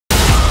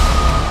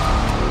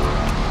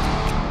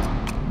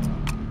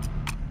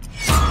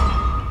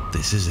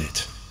this is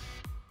it.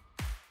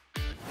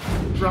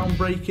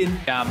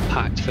 Groundbreaking.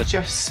 Jam-packed for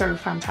Just so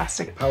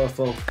fantastic.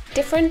 Powerful.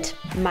 Different,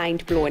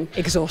 mind-blowing,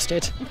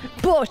 exhausted,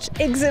 but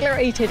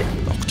exhilarated.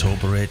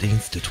 October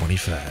 18th to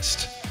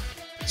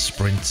 21st.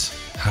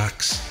 Sprints,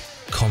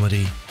 hacks,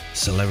 comedy,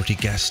 celebrity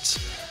guests,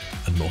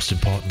 and most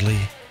importantly,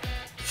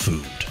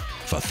 food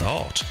for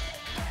thought.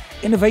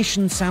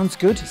 Innovation sounds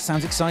good,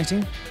 sounds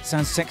exciting,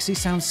 sounds sexy,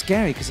 sounds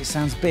scary because it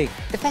sounds big.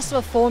 The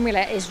festival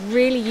formula is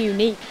really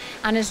unique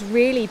and has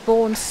really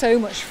borne so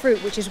much fruit,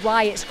 which is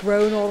why it's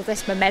grown all of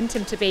this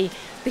momentum to be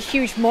the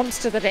huge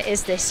monster that it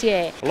is this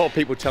year. A lot of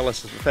people tell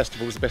us that the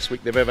festival was the best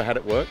week they've ever had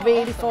at work.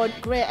 Really fun,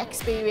 great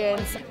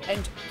experience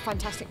and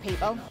fantastic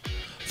people.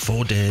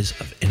 4 days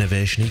of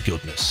innovation-y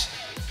goodness.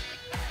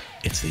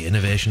 It's the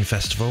Innovation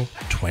Festival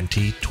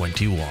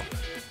 2021.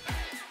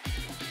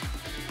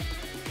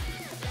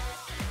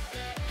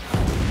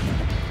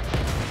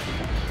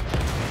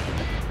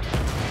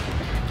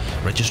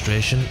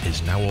 Registration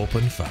is now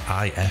open for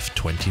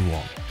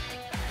IF21.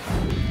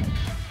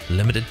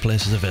 Limited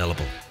places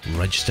available.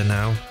 Register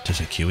now to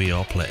secure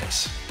your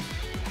place.